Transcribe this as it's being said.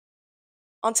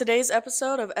On today's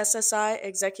episode of SSI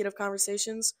Executive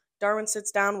Conversations, Darwin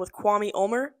sits down with Kwame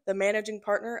Ulmer, the managing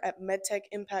partner at MedTech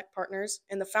Impact Partners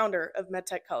and the founder of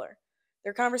MedTech Color.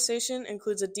 Their conversation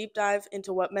includes a deep dive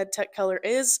into what MedTech Color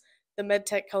is, the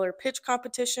MedTech Color pitch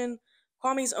competition,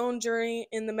 Kwame's own journey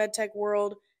in the MedTech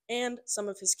world, and some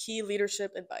of his key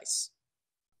leadership advice.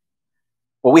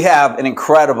 Well, we have an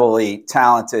incredibly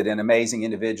talented and amazing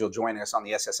individual joining us on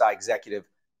the SSI Executive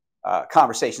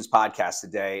Conversations podcast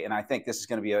today. And I think this is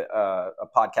going to be a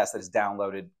podcast that is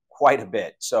downloaded quite a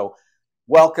bit. So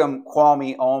welcome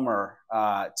Kwame Ulmer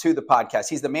to the podcast.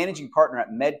 He's the managing partner at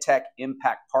MedTech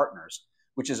Impact Partners,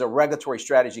 which is a regulatory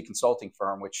strategy consulting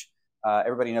firm, which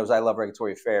everybody knows I love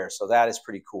regulatory affairs. So that is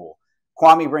pretty cool.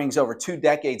 Kwame brings over 2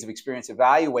 decades of experience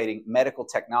evaluating medical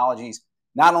technologies,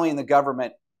 not only in the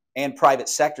government and private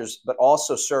sectors, but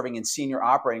also serving in senior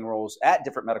operating roles at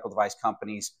different medical device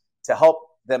companies to help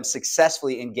them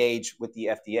successfully engage with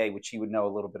the FDA, which he would know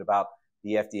a little bit about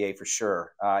the FDA for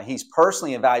sure. He's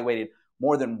personally evaluated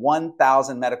more than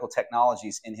 1,000 medical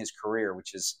technologies in his career,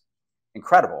 which is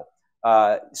incredible.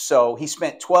 So he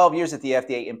spent 12 years at the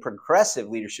FDA in progressive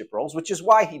leadership roles, which is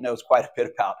why he knows quite a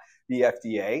bit about the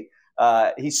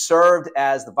FDA. He served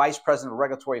as the Vice President of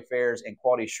Regulatory Affairs and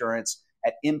Quality Assurance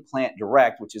at Implant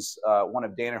Direct, which is one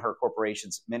of Danaher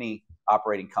Corporation's many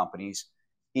operating companies.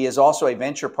 He is also a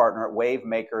venture partner at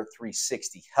Wavemaker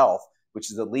 360 Health, which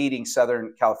is the leading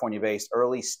Southern California-based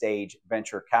early-stage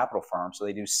venture capital firm. So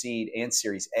they do seed and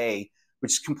Series A,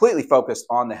 which is completely focused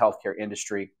on the healthcare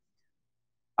industry.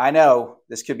 I know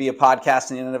this could be a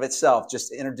podcast in and of itself,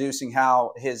 just introducing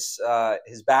how his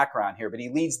background here, but he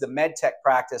leads the MedTech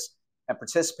practice and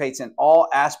participates in all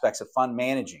aspects of fund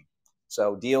managing.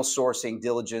 So deal sourcing,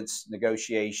 diligence,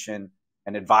 negotiation,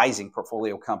 and advising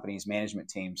portfolio companies' management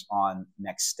teams on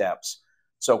next steps.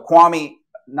 So Kwame,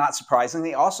 not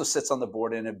surprisingly, also sits on the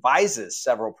board and advises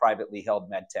several privately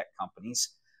held medtech companies,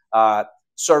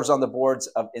 serves on the boards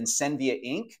of Incenvia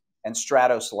Inc. and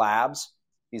Stratos Labs.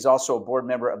 He's also a board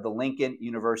member of the Lincoln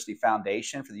University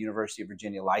Foundation for the University of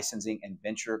Virginia Licensing and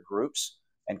Venture Groups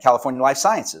and California Life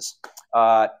Sciences.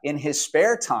 In his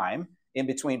spare time, in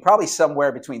between, probably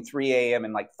somewhere between 3 a.m.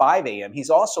 and like 5 a.m., he's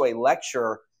also a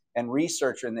lecturer and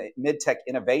researcher in the MedTech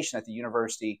innovation at the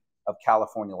University of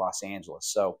California, Los Angeles.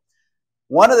 So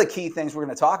one of the key things we're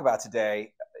going to talk about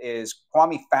today is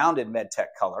Kwame founded MedTech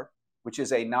Color, which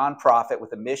is a nonprofit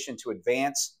with a mission to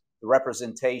advance the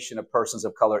representation of persons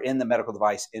of color in the medical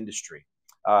device industry,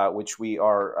 which we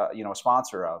are a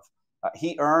sponsor of.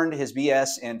 He earned his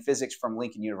BS in physics from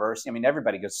Lincoln University. I mean,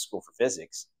 everybody goes to school for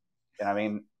physics. And I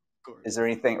mean, is there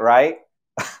anything right?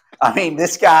 I mean,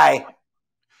 this guy,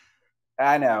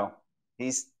 I know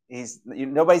he's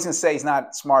nobody's going to say he's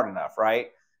not smart enough, right?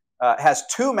 Has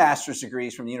 2 master's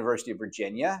degrees from the University of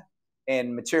Virginia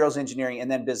in materials engineering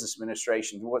and then business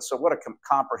administration. So what a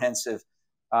comprehensive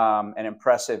and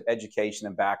impressive education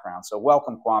and background. So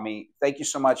welcome, Kwame. Thank you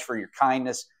so much for your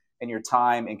kindness and your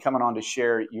time and coming on to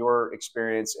share your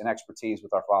experience and expertise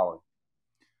with our following.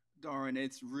 Darwin,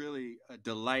 it's really a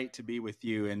delight to be with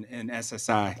you and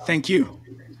SSI. Thank you.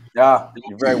 Yeah,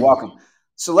 you're very welcome.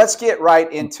 So let's get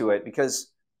right into it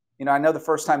because, I know the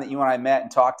first time that you and I met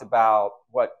and talked about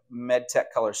what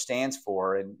MedTech Color stands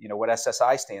for and, what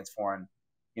SSI stands for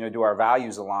and, do our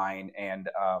values align? And,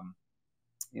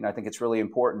 I think it's really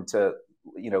important to,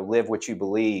 live what you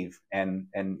believe and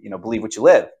believe what you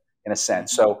live in a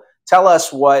sense. So tell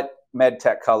us what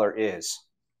MedTech Color is.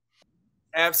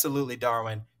 Absolutely,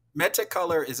 Darwin. MedTech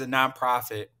Color is a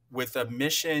nonprofit with a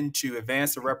mission to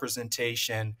advance the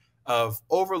representation of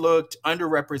overlooked,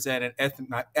 underrepresented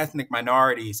ethnic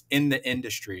minorities in the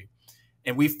industry.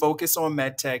 And we focus on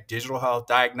medtech, digital health,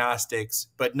 diagnostics,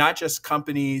 but not just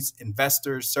companies,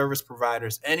 investors, service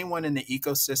providers, anyone in the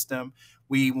ecosystem.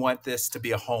 We want this to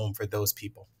be a home for those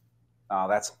people.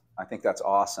 I think that's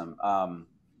awesome.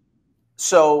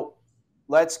 So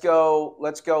let's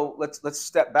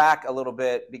step back a little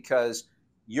bit because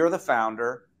you're the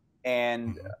founder.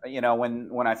 And,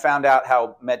 when I found out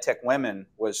how MedTech Women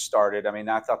was started, I mean,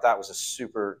 I thought that was a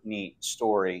super neat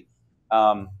story.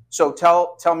 So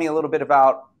tell me a little bit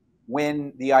about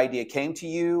when the idea came to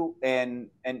you and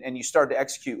you started to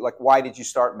execute. Like, why did you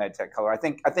start MedTech Color? I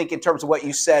think in terms of what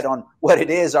you said on what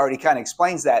it is already kind of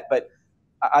explains that, but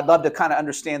I'd love to kind of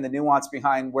understand the nuance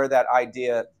behind where that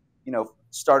idea,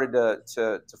 started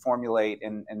to formulate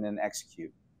and then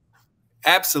execute.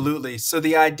 Absolutely. So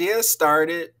the idea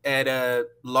started at a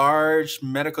large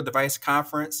medical device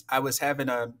conference. I was having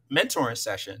a mentoring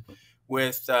session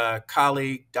with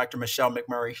colleague, Dr. Michelle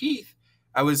McMurray Heath.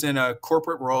 I was in a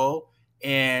corporate role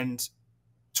and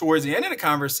towards the end of the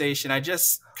conversation, I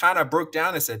just kind of broke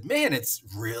down and said, man, it's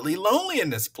really lonely in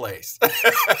this place.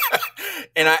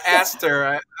 And I asked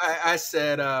her, I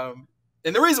said,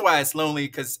 and the reason why it's lonely,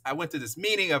 because I went to this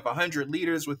meeting of 100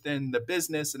 leaders within the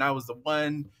business, and I was the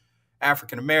one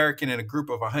African American in a group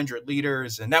of 100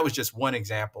 leaders. And that was just one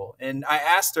example. And I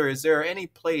asked her, is there any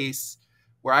place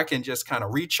where I can just kind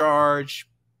of recharge,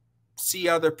 see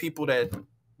other people that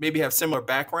maybe have similar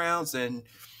backgrounds? And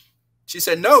she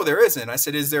said, no, there isn't. I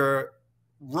said, is there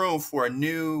room for a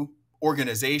new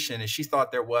organization? And she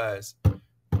thought there was.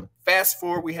 Fast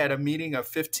forward, we had a meeting of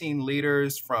 15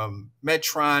 leaders from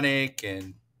Medtronic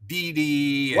and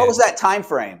BD. What was that time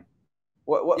frame?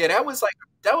 What? Yeah, that was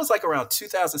like around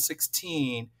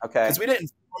 2016. Okay. Because we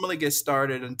didn't formally get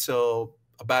started until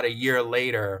about a year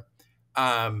later.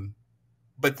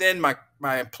 But then my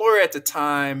employer at the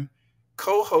time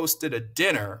co-hosted a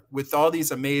dinner with all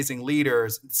these amazing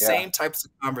leaders. Same types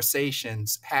of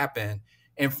conversations happen.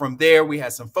 And from there, we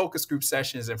had some focus group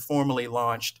sessions and formally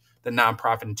launched the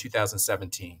nonprofit in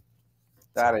 2017.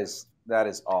 That is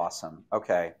awesome.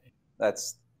 Okay.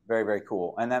 That's very, very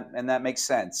cool. And that makes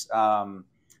sense.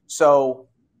 So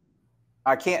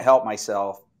I can't help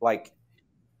myself.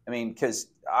 Because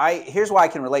here's why I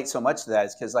can relate so much to that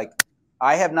is because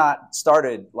I have not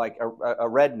started like a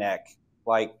redneck,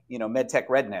 MedTech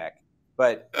redneck,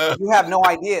 but you have no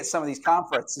idea at some of these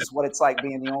conferences what it's like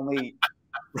being the only.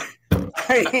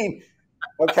 I mean,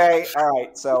 okay, all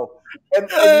right. So, and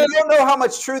you don't know how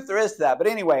much truth there is to that. But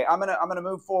anyway, I'm gonna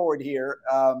move forward here.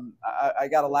 I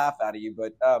got a laugh out of you,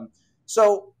 but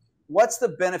so what's the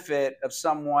benefit of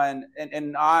someone?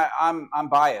 And I'm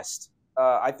biased.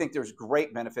 I think there's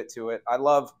great benefit to it.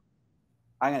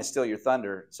 I'm going to steal your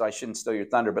thunder, so I shouldn't steal your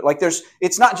thunder. But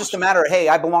it's not just a matter of, hey,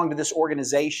 I belong to this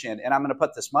organization and I'm going to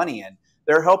put this money in.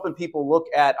 They're helping people look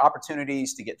at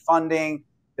opportunities to get funding.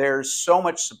 There's so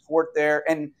much support there.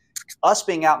 And us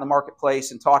being out in the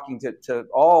marketplace and talking to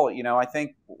all, I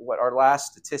think what our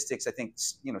last statistics,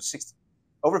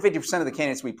 over 50% of the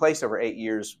candidates we placed over 8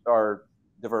 years are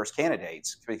diverse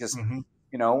candidates because,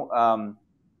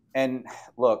 and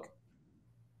look,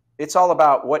 it's all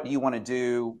about what do you want to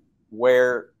do?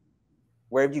 Where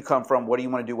have you come from? What do you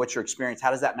want to do? What's your experience? How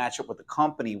does that match up with the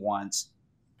company wants?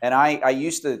 And I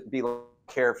used to be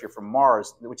care if you're from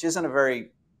Mars, which isn't a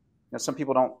very, some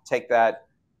people don't take that.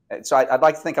 So I'd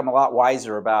like to think I'm a lot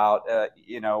wiser about,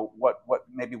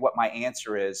 what my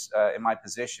answer is in my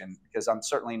position, because I'm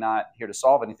certainly not here to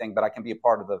solve anything, but I can be a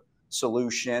part of the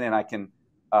solution and I can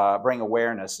bring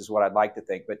awareness is what I'd like to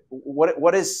think. But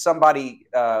what is somebody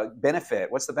benefit?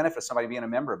 What's the benefit of somebody being a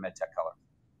member of MedTech Color?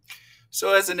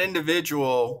 So as an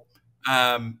individual,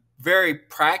 very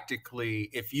practically,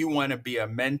 if you want to be a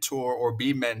mentor or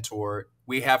be mentored,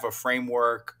 we have a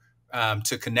framework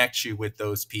to connect you with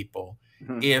those people.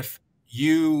 Mm-hmm. If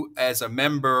you as a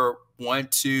member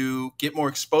want to get more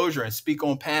exposure and speak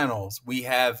on panels, we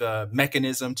have a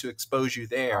mechanism to expose you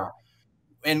there. Wow.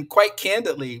 And quite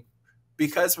candidly,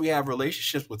 because we have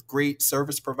relationships with great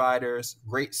service providers,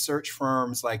 great search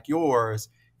firms like yours,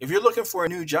 if you're looking for a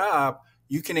new job,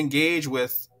 you can engage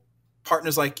with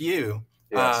partners like you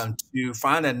to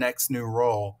find a next new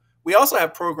role. We also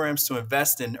have programs to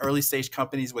invest in early stage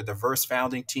companies with diverse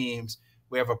founding teams.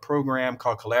 We have a program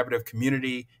called Collaborative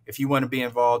Community. If you want to be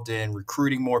involved in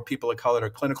recruiting more people of color to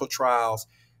clinical trials,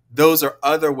 those are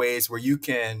other ways where you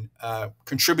can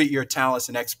contribute your talents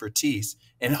and expertise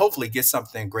and hopefully get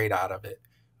something great out of it.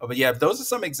 But yeah, those are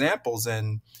some examples,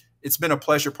 and it's been a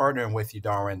pleasure partnering with you,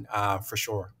 Darwin, for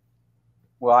sure.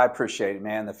 Well, I appreciate it,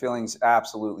 man. The feeling's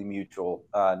absolutely mutual.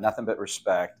 Nothing but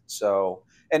respect. So,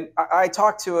 and I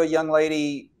talked to a young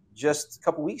lady just a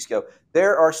couple weeks ago.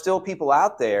 There are still people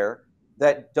out there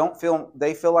that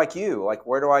they feel like you. Like,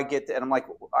 where do I get to? And I'm like,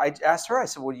 I asked her, I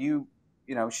said, well,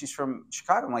 she's from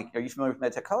Chicago. I'm like, are you familiar with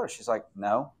MedTech Color? She's like,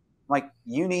 no. I'm like,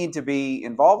 you need to be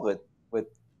involved with what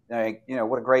a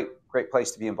great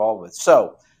place to be involved with.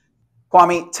 So,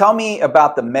 Kwame, tell me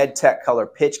about the MedTech Color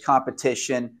pitch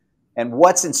competition and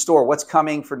what's in store, what's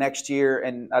coming for next year.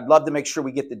 And I'd love to make sure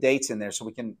we get the dates in there so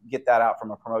we can get that out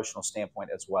from a promotional standpoint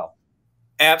as well.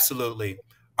 Absolutely.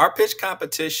 Our pitch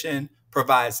competition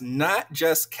provides not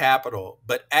just capital,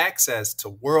 but access to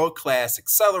world-class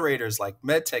accelerators like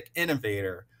MedTech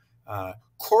Innovator,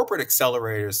 corporate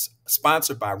accelerators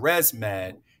sponsored by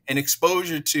ResMed, and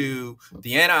exposure to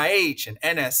the NIH and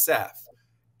NSF,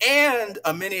 and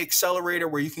a mini accelerator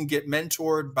where you can get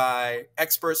mentored by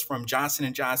experts from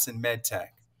Johnson & Johnson MedTech.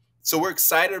 So we're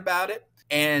excited about it,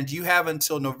 and you have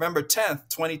until November 10th,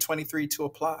 2023 to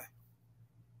apply.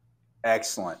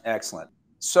 Excellent.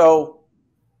 So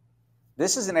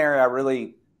this is an area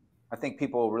I think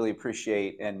people will really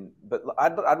appreciate. But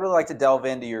I'd really like to delve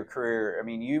into your career. I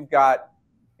mean, you've got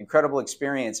incredible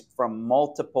experience from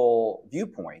multiple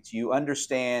viewpoints. You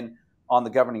understand on the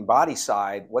governing body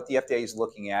side what the FDA is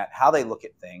looking at, how they look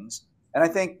at things. And I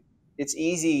think it's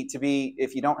easy to be,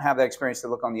 if you don't have that experience, to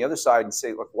look on the other side and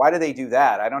say, look, why do they do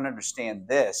that? I don't understand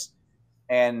this.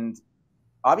 And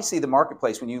obviously the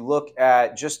marketplace, when you look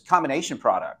at just combination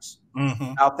products,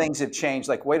 how things have changed.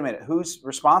 Like, wait a minute, who's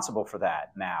responsible for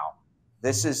that now?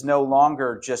 This is no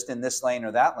longer just in this lane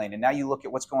or that lane. And now you look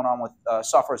at what's going on with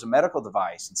software as a medical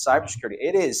device and cybersecurity.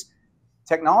 It is,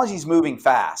 technology is moving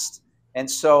fast. And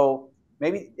so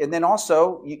maybe, and then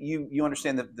also you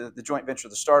understand the joint venture,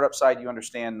 the startup side, you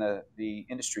understand the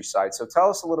industry side. So tell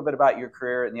us a little bit about your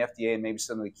career in the FDA and maybe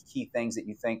some of the key things that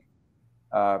you think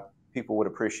people would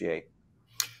appreciate.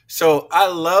 So I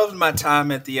loved my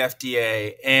time at the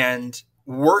FDA, and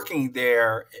working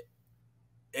there,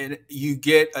 and you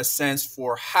get a sense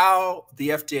for how the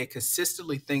FDA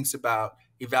consistently thinks about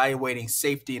evaluating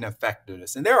safety and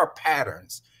effectiveness. And there are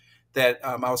patterns that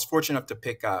I was fortunate enough to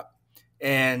pick up.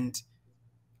 And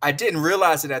I didn't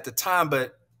realize it at the time,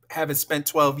 but having spent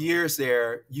 12 years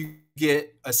there, you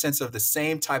get a sense of the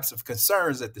same types of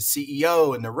concerns that the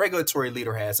CEO and the regulatory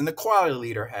leader has and the quality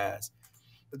leader has.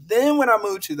 But then when I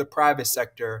moved to the private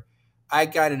sector, I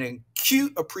got an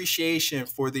acute appreciation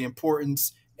for the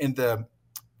importance and the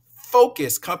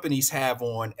focus companies have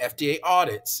on FDA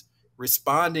audits,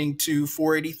 responding to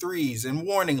 483s and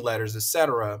warning letters, et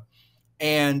cetera.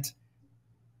 And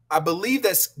I believe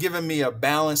that's given me a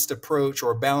balanced approach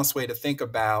or a balanced way to think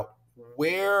about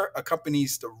where a company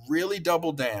needs to really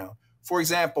double down. For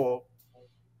example,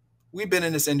 we've been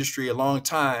in this industry a long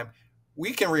time.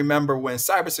 We can remember when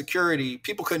cybersecurity,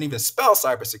 people couldn't even spell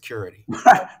cybersecurity.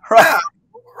 Right. Now,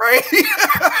 right?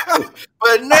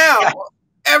 But now,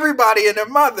 everybody and their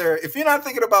mother, if you're not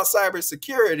thinking about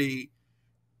cybersecurity,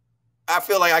 I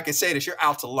feel like I can say this, you're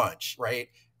out to lunch, right?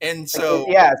 And so,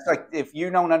 yeah, it's like if you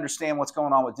don't understand what's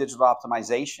going on with digital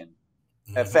optimization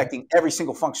affecting every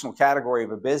single functional category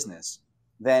of a business,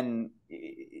 then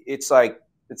it's like,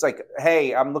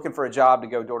 hey, I'm looking for a job to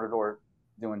go door to door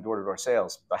doing door to door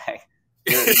sales.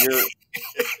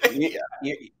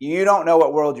 You don't know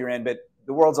what world you're in, but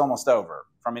the world's almost over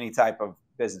from any type of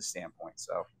business standpoint.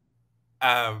 So,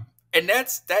 and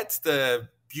that's the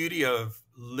beauty of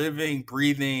living,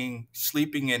 breathing,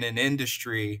 sleeping in an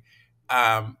industry.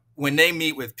 When they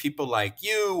meet with people like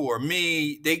you or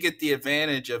me, they get the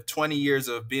advantage of 20 years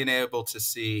of being able to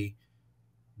see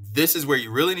this is where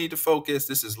you really need to focus.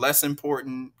 This is less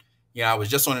important. You know, I was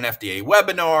just on an FDA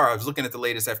webinar. I was looking at the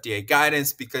latest FDA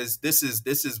guidance because this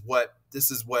is what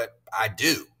I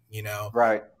do, you know?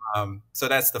 Right. So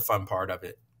that's the fun part of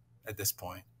it at this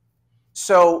point.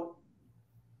 So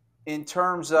in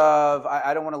terms of,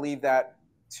 I don't want to leave that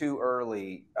too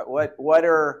early.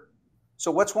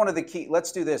 What's one of the key,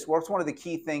 let's do this. What's one of the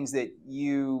key things that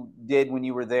you did when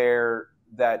you were there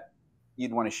that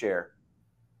you'd want to share,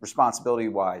 responsibility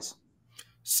wise?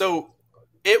 So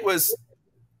it was,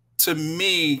 to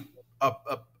me,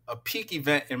 a peak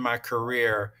event in my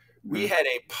career. We had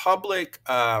a public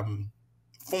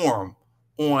forum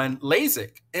on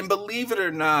LASIK. And believe it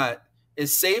or not,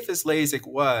 as safe as LASIK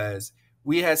was,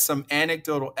 we had some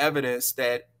anecdotal evidence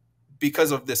that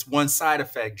because of this one side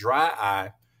effect, dry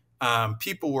eye,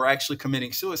 people were actually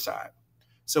committing suicide.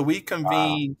 So we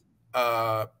convened,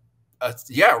 yeah,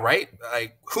 right?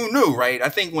 Like, who knew, right? I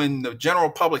think when the general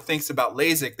public thinks about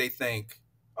LASIK, they think,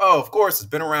 oh, of course, it's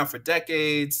been around for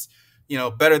decades, you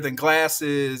know, better than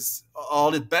glasses,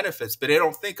 all the benefits, but they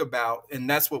don't think about, and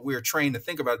that's what we're trained to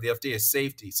think about, the FDA is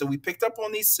safety. So we picked up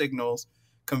on these signals,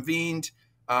 convened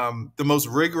the most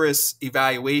rigorous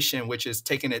evaluation, which is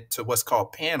taking it to what's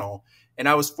called panel. And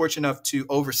I was fortunate enough to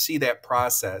oversee that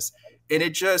process. And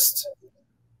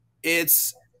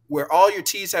it's where all your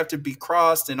T's have to be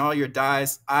crossed and all your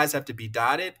I's have to be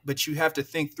dotted, but you have to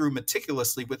think through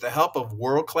meticulously with the help of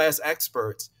world-class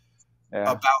experts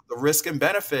about the risk and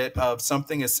benefit of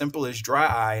something as simple as dry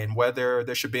eye and whether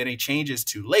there should be any changes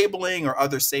to labeling or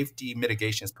other safety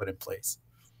mitigations put in place.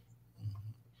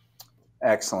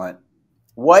 Excellent.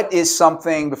 What is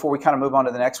something, before we kind of move on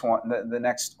to the next one, the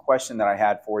next question that I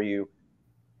had for you,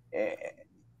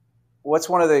 what's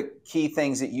one of the key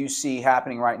things that you see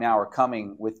happening right now or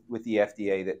coming with the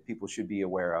FDA that people should be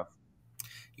aware of?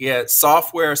 Yeah,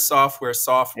 software.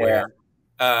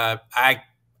 Yeah.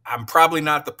 I'm probably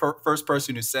not the first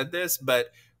person who said this,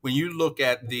 but when you look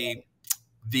at the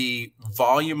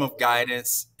volume of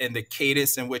guidance and the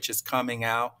cadence in which it's coming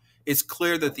out, it's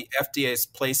clear that the FDA is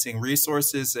placing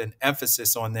resources and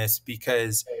emphasis on this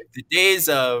because the days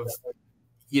of,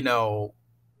 you know,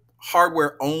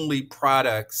 hardware only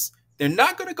products, they're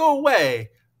not going to go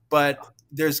away, but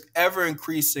there's ever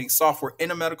increasing software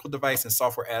in a medical device and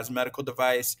software as a medical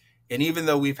device. And even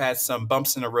though we've had some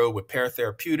bumps in the road with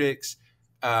paratherapeutics,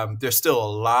 there's still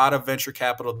a lot of venture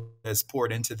capital that's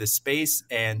poured into this space,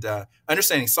 and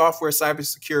understanding software,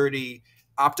 cybersecurity,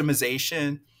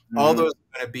 optimization, all those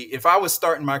are going to be, if I was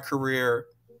starting my career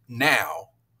now,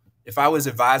 if I was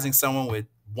advising someone with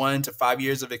 1 to 5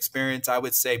 years of experience, I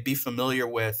would say be familiar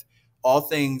with all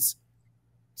things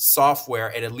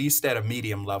software at least at a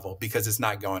medium level, because it's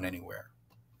not going anywhere.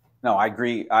 No, I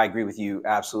agree. I agree with you.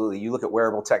 Absolutely. You look at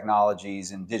wearable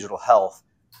technologies and digital health,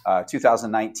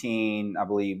 2019, I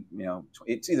believe,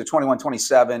 it's either 21,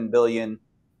 27 billion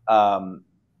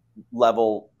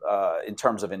level in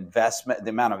terms of investment, the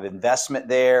amount of investment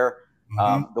there,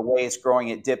 the way it's growing.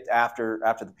 It dipped after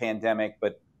the pandemic,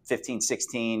 but 15,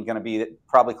 16 going to be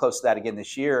probably close to that again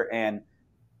this year. And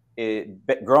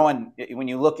it growing, when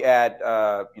you look at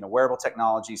wearable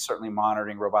technology, certainly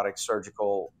monitoring, robotic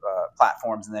surgical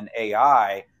platforms, and then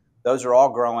AI, those are all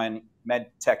growing.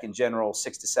 Med tech in general,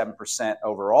 6 to 7%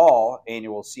 overall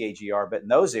annual CAGR, but in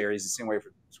those areas, it's anywhere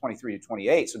from 23 to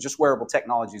 28. So just wearable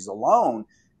technologies alone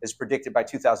is predicted by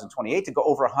 2028 to go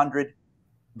over $100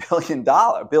 billion.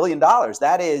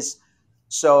 That is,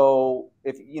 so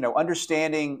if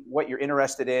understanding what you're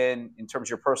interested in terms of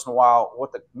your personal while,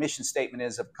 what the mission statement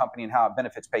is of a company and how it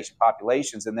benefits patient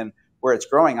populations, and then where it's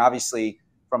growing, obviously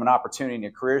from an opportunity and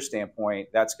a career standpoint,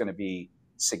 that's going to be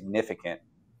significant.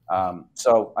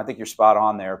 So I think you're spot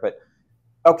on there. But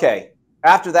okay,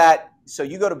 after that, so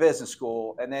you go to business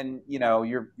school, and then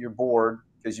you're bored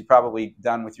because you're probably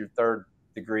done with your third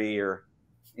degree or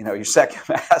your second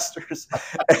master's,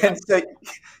 and so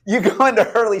you go into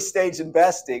early stage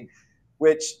investing,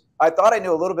 which I thought I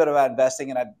knew a little bit about investing,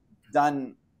 and I'd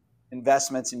done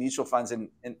investments in mutual funds in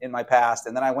my past,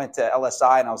 and then I went to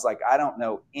LSI, and I was like, I don't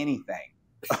know anything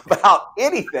about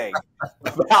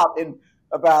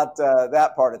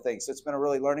that part of things. So it's been a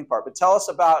really learning part. But tell us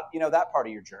about that part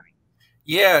of your journey.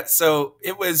 Yeah, so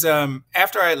it was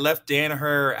after I left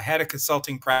Danaher, I had a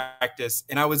consulting practice,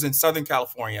 and I was in Southern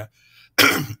California.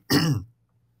 And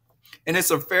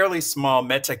it's a fairly small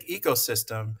medtech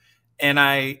ecosystem. And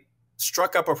I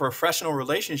struck up a professional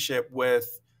relationship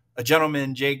with a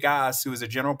gentleman, Jay Goss, who was a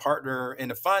general partner in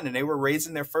the fund, and they were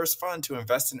raising their first fund to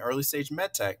invest in early stage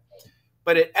medtech.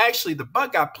 But the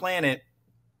bug got planted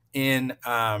in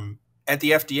at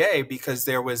the FDA, because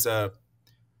there was a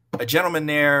gentleman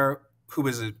there who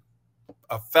was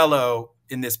a fellow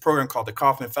in this program called the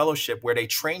Kaufman Fellowship, where they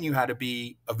train you how to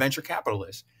be a venture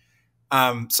capitalist.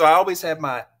 So I always had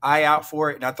my eye out for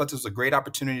it, and I thought this was a great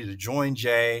opportunity to join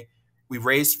Jay. We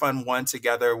raised Fund 1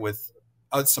 together with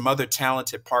some other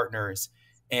talented partners,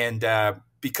 and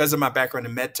because of my background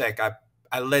in medtech,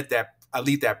 I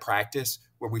lead that practice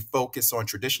where we focus on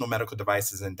traditional medical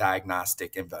devices and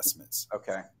diagnostic investments.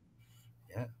 Okay.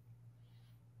 Yeah.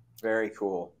 Very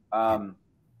cool.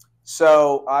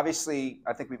 So obviously,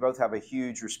 I think we both have a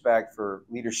huge respect for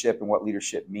leadership and what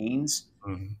leadership means.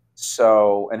 Mm-hmm.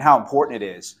 So, and how important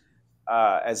it is.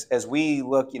 As we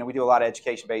look, we do a lot of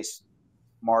education-based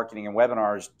marketing and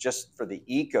webinars just for the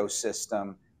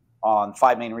ecosystem on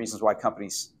 5 main reasons why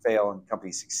companies fail and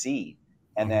companies succeed.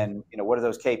 And then, what are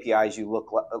those KPIs you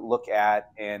look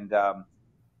at? And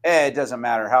it doesn't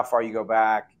matter how far you go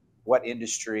back, what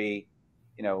industry,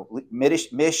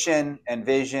 mission and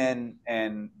vision,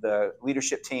 and the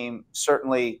leadership team,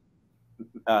 certainly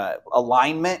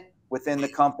alignment within the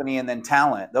company, and then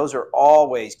talent. Those are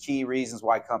always key reasons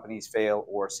why companies fail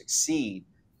or succeed.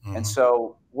 Mm-hmm. And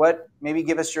so maybe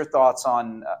give us your thoughts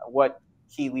on what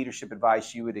key leadership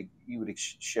advice you would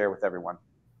share with everyone.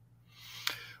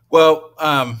 Well,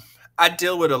 I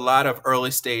deal with a lot of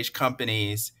early stage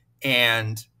companies,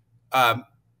 and for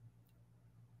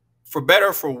better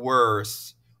or for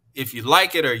worse, if you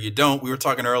like it or you don't, we were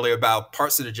talking earlier about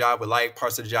parts of the job we like,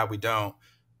 parts of the job we don't.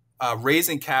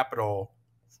 Raising capital,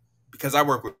 because I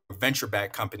work with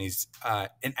venture-backed companies,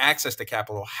 and access to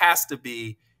capital has to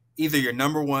be either your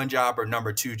number one job or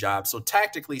number two job. So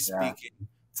tactically speaking,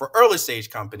 for early stage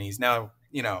companies, now,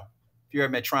 if you're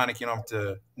at Medtronic, you don't have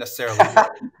to necessarily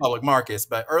public markets,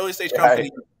 but early stage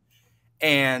companies,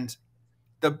 and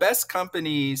the best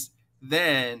companies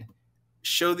then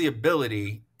show the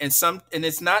ability, and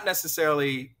it's not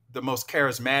necessarily the most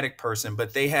charismatic person,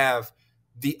 but they have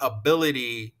the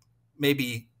ability,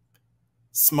 maybe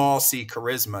small C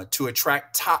charisma, to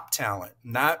attract top talent,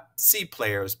 not C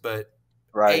players, but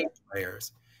A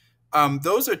players.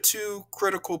 Those are two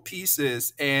critical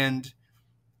pieces. And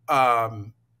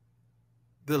the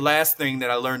last thing that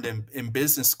I learned in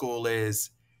business school is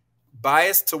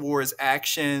biased towards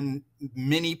action,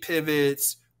 mini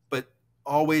pivots, but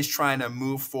always trying to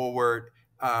move forward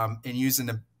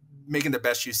and making the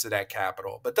best use of that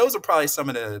capital. But those are probably some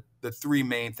of the three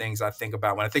main things I think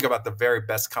about when I think about the very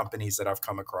best companies that I've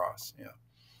come across. Yeah.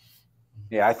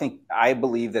 Yeah, I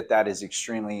believe that is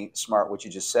extremely smart what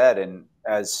you just said. And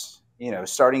as you know,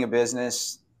 starting a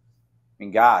business, I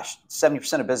mean, gosh,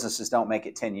 70% of businesses don't make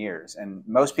it 10 years. And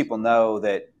most people know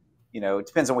that, it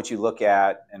depends on what you look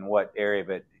at and what area,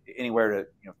 but anywhere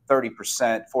to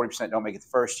 30%, 40% don't make it the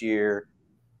first year,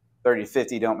 30 to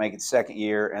 50 don't make it the second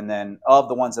year. And then of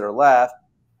the ones that are left,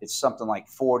 it's something like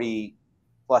 40+%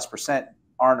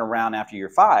 aren't around after year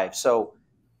 5. So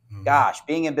gosh,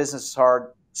 being in business is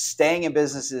hard. Staying in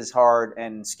business is hard,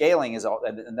 and scaling is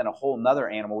and then a whole nother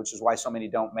animal, which is why so many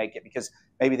don't make it, because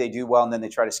maybe they do well and then they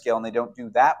try to scale and they don't do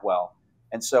that well.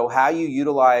 And so how you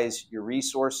utilize your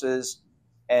resources,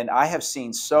 and I have seen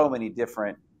there's so many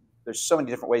different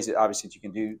ways that obviously that you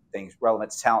can do things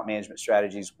relevant to talent management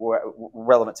strategies,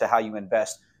 relevant to how you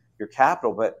invest your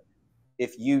capital. But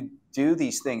if you do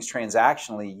these things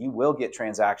transactionally, you will get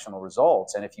transactional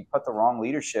results. And if you put the wrong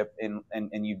leadership in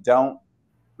and you don't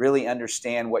really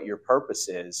understand what your purpose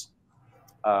is,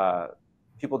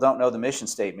 people don't know the mission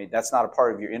statement. That's not a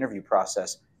part of your interview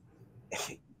process.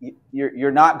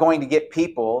 You're not going to get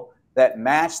people that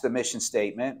match the mission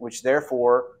statement, which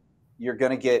therefore you're going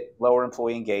to get lower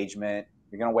employee engagement.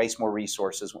 You're going to waste more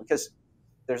resources because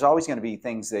there's always going to be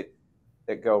things that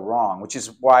go wrong, which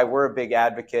is why we're a big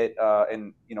advocate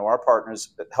and our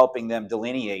partners helping them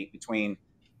delineate between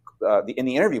in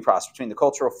the interview process between the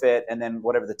cultural fit and then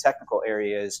whatever the technical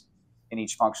area is in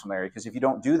each functional area. Because if you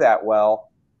don't do that well,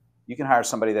 you can hire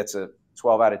somebody that's a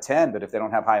 12 out of 10, but if they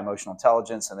don't have high emotional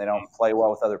intelligence and they don't play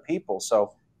well with other people.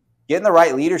 So getting the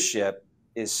right leadership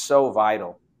is so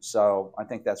vital. So I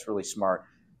think that's really smart.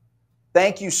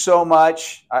 Thank you so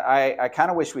much. I kind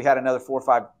of wish we had another 4 or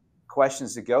 5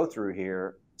 questions to go through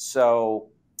here. So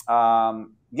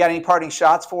you got any parting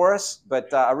shots for us?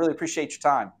 But I really appreciate your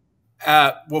time.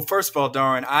 Well, first of all,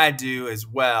 Darwin, I do as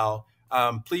well.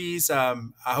 Please, I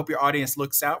hope your audience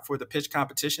looks out for the pitch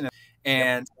competition.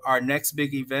 And our next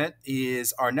big event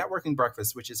is our networking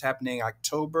breakfast, which is happening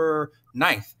October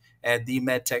 9th at the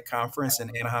MedTech Conference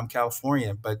in Anaheim,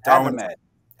 California. But Darwin,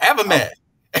 Avamed.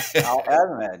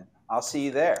 I'll see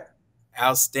you there.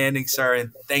 Outstanding, sir.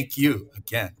 And thank you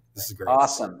again. This is great.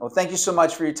 Awesome. Well, thank you so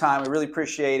much for your time. We really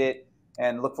appreciate it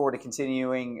and look forward to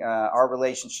continuing our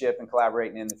relationship and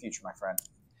collaborating in the future, my friend.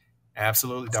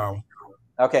 Absolutely, Darwin.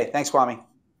 Okay. Thanks, Kwame.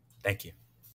 Thank you.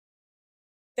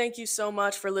 Thank you so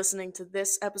much for listening to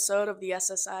this episode of the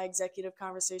SSI Executive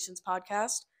Conversations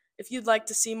podcast. If you'd like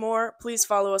to see more, please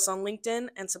follow us on LinkedIn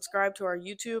and subscribe to our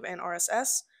YouTube and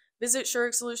RSS. Visit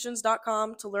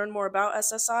SureXSolutions.com to learn more about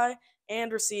SSI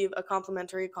and receive a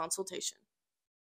complimentary consultation.